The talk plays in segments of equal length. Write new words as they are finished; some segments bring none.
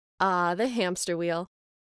Ah, the hamster wheel.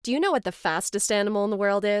 Do you know what the fastest animal in the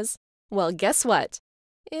world is? Well, guess what?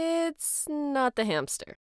 It's not the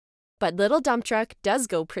hamster. But little Dumptruck does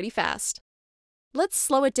go pretty fast. Let's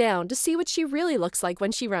slow it down to see what she really looks like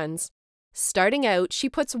when she runs. Starting out, she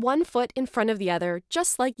puts one foot in front of the other,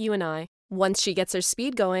 just like you and I. Once she gets her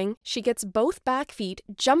speed going, she gets both back feet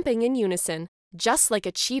jumping in unison, just like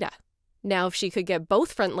a cheetah. Now, if she could get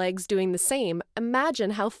both front legs doing the same,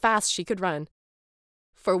 imagine how fast she could run.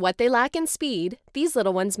 For what they lack in speed, these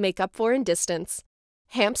little ones make up for in distance.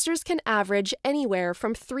 Hamsters can average anywhere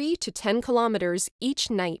from 3 to 10 kilometers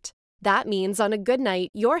each night. That means on a good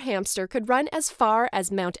night, your hamster could run as far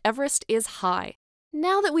as Mount Everest is high.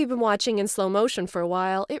 Now that we've been watching in slow motion for a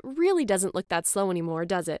while, it really doesn't look that slow anymore,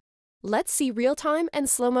 does it? Let's see real time and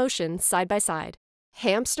slow motion side by side.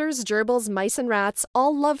 Hamsters, gerbils, mice, and rats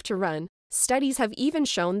all love to run. Studies have even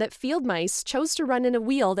shown that field mice chose to run in a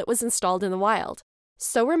wheel that was installed in the wild.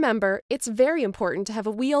 So remember, it's very important to have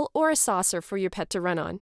a wheel or a saucer for your pet to run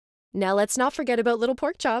on. Now let's not forget about little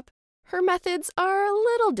Porkchop. Her methods are a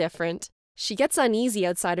little different. She gets uneasy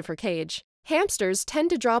outside of her cage. Hamsters tend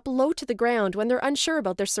to drop low to the ground when they're unsure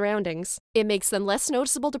about their surroundings. It makes them less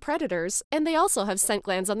noticeable to predators, and they also have scent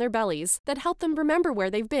glands on their bellies that help them remember where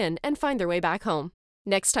they've been and find their way back home.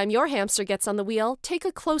 Next time your hamster gets on the wheel, take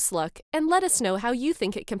a close look and let us know how you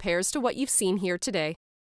think it compares to what you've seen here today.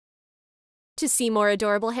 To see more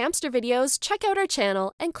adorable hamster videos, check out our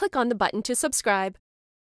channel and click on the button to subscribe.